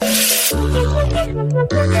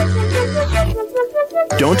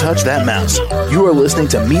Don't touch that mouse. You are listening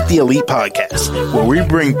to Meet the Elite Podcast, where we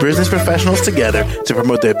bring business professionals together to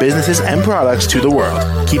promote their businesses and products to the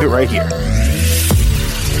world. Keep it right here.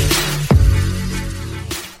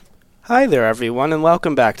 Hi there, everyone, and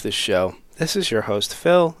welcome back to the show. This is your host,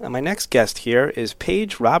 Phil, and my next guest here is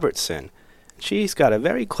Paige Robertson. She's got a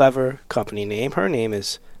very clever company name. Her name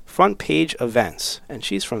is Front Page Events, and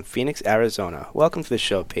she's from Phoenix, Arizona. Welcome to the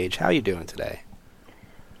show, Paige. How are you doing today?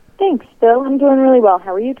 Thanks, Bill. I'm doing really well.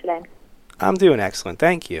 How are you today? I'm doing excellent,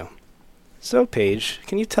 thank you. So, Paige,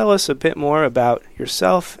 can you tell us a bit more about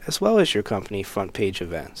yourself as well as your company, Front Page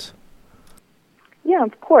Events? Yeah,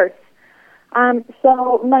 of course.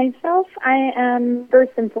 So myself, I am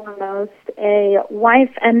first and foremost a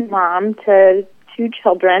wife and mom to 2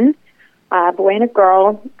 children, a boy and a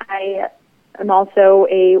girl. I am also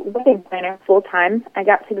a wedding planner full-time. I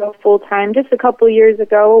got to go full-time just a couple years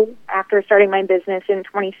ago after starting my business in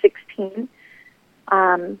 2016.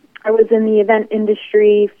 I was in the event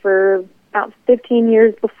industry for about 15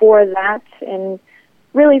 years before that and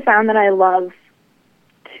really found that I love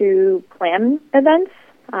to plan events.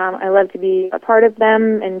 I love to be a part of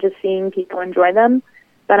them and just seeing people enjoy them.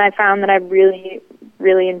 But I found that I really,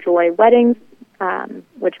 really enjoy weddings,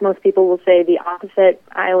 which most people will say the opposite.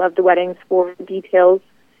 I love the weddings for the details.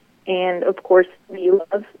 And, of course, we love,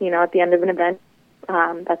 at the end of an event,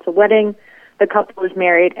 that's a wedding. The couple is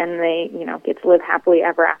married and they, get to live happily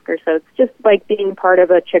ever after. So it's just like being part of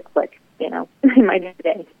a chick flick, in my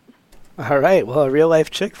day. All right. Well, a real-life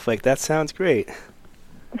chick flick. That sounds great.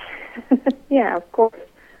 Yeah, of course.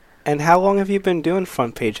 And how long have you been doing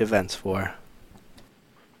Front Page Events for?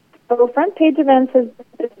 So Front Page Events has been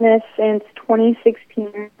in business since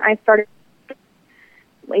 2016. I started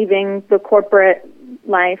leaving the corporate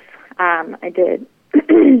life. I did,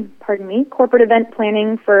 corporate event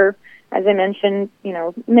planning for, as I mentioned,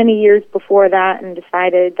 many years before that, and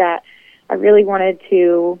decided that I really wanted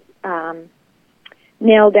to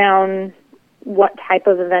nail down what type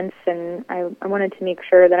of events, and I wanted to make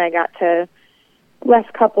sure that I got to bless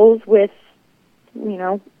couples with,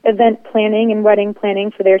 event planning and wedding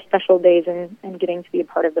planning for their special days and getting to be a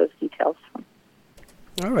part of those details.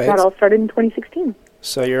 All right. That all started in 2016.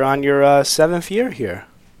 So you're on your 7th year here.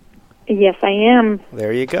 Yes, I am.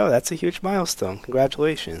 There you go. That's a huge milestone.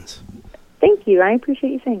 Congratulations. Thank you. I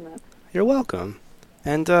appreciate you saying that. You're welcome.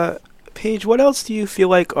 And Paige, what else do you feel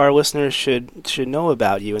like our listeners should know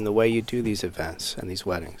about you and the way you do these events and these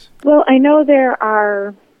weddings? Well, I know there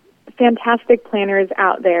are fantastic planners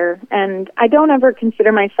out there, and I don't ever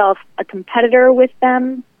consider myself a competitor with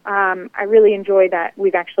them. I really enjoy that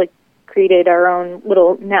we've actually created our own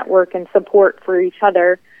little network and support for each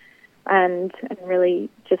other, and really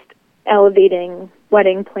just elevating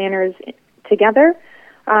wedding planners together.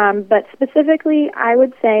 But specifically, I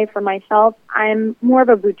would say for myself, I'm more of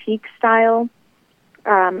a boutique style.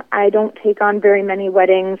 I don't take on very many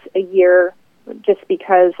weddings a year just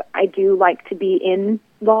because I do like to be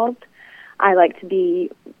involved. I like to be,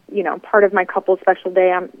 part of my couple's special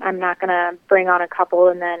day. I'm not going to bring on a couple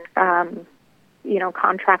and then,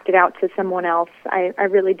 contract it out to someone else. I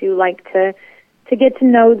really do like to get to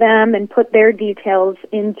know them and put their details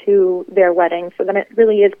into their wedding so that it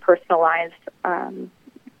really is personalized,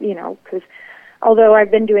 because although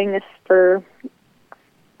I've been doing this for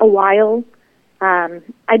a while,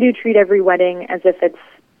 I do treat every wedding as if it's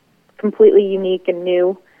completely unique and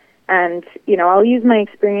new. And, I'll use my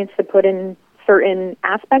experience to put in certain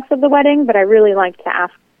aspects of the wedding, but I really like to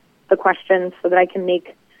ask the questions so that I can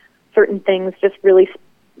make certain things just really,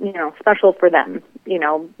 special for them,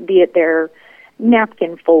 be it their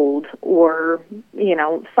napkin fold or,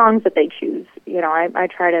 songs that they choose. I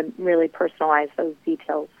try to really personalize those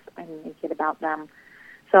details and make it about them.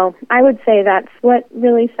 So I would say that's what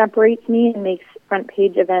really separates me and makes Front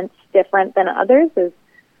Page Events different than others is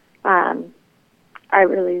I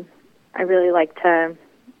really like to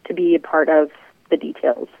be a part of the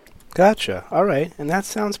details. Gotcha. All right. And that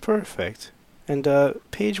sounds perfect. And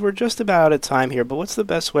Paige, we're just about out of time here, but what's the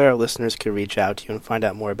best way our listeners can reach out to you and find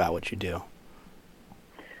out more about what you do?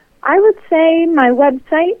 I would say my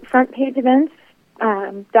website,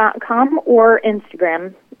 frontpageevents.com, or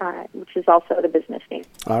Instagram, which is also the business name.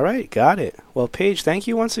 All right. Got it. Well, Paige, thank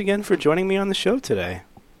you once again for joining me on the show today.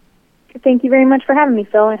 Thank you very much for having me,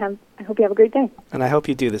 Phil. I hope you have a great day. And I hope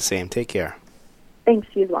you do the same. Take care. Thanks,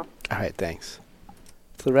 you as well. All right, thanks.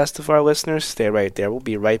 To the rest of our listeners, stay right there. We'll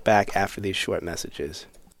be right back after these short messages.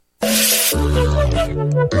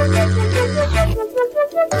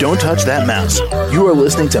 Don't touch that mouse. You are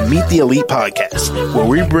listening to Meet the Elite Podcast, where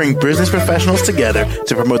we bring business professionals together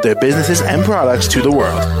to promote their businesses and products to the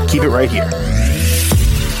world. Keep it right here.